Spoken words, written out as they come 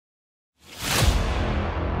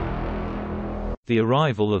The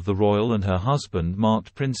arrival of the royal and her husband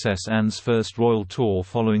marked Princess Anne's first royal tour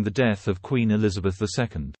following the death of Queen Elizabeth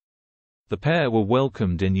II. The pair were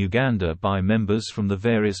welcomed in Uganda by members from the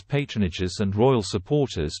various patronages, and royal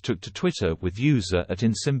supporters took to Twitter with user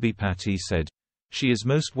 @Insimbipati said, "She is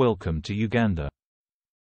most welcome to Uganda."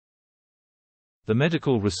 The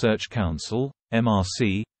Medical Research Council,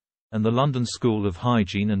 MRC, and the London School of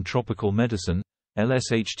Hygiene and Tropical Medicine,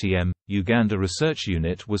 LSHTM, Uganda Research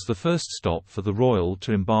Unit was the first stop for the royal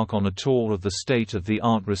to embark on a tour of the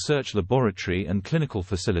state-of-the-art research laboratory and clinical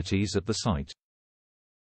facilities at the site.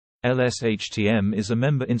 LSHTM is a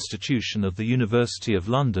member institution of the University of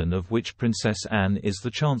London, of which Princess Anne is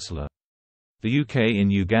the Chancellor. The UK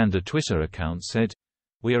in Uganda Twitter account said,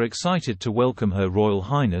 "We are excited to welcome Her Royal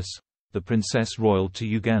Highness, the Princess Royal to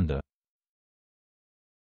Uganda."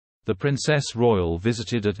 The Princess Royal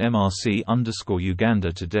visited at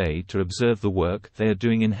MRC_Uganda today to observe the work they are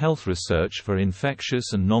doing in health research for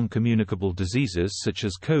infectious and non-communicable diseases such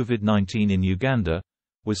as COVID-19 in Uganda,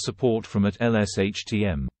 with support from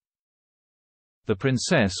LSHTM. The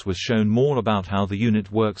Princess was shown more about how the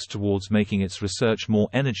unit works towards making its research more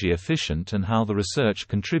energy efficient and how the research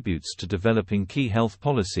contributes to developing key health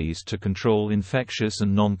policies to control infectious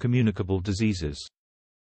and non-communicable diseases.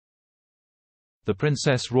 The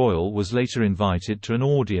Princess Royal was later invited to an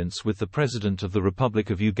audience with the President of the Republic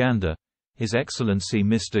of Uganda, His Excellency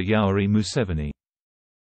Mr. Yoweri Museveni.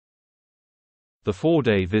 The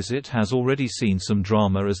 4-day visit has already seen some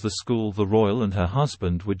drama, as the school the royal and her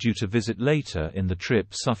husband were due to visit later in the trip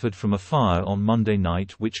suffered from a fire on Monday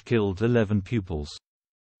night which killed 11 pupils.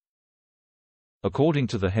 According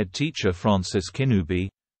to the head teacher Francis Kinubi,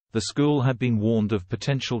 the school had been warned of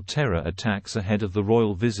potential terror attacks ahead of the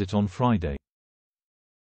royal visit on Friday.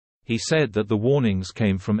 He said that the warnings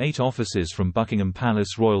came from 8 officers from Buckingham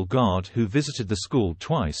Palace Royal Guard who visited the school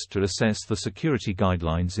twice to assess the security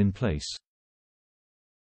guidelines in place.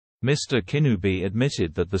 Mr. Kinubi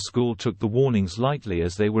admitted that the school took the warnings lightly,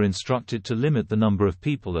 as they were instructed to limit the number of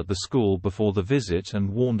people at the school before the visit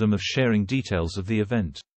and warned them of sharing details of the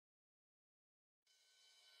event.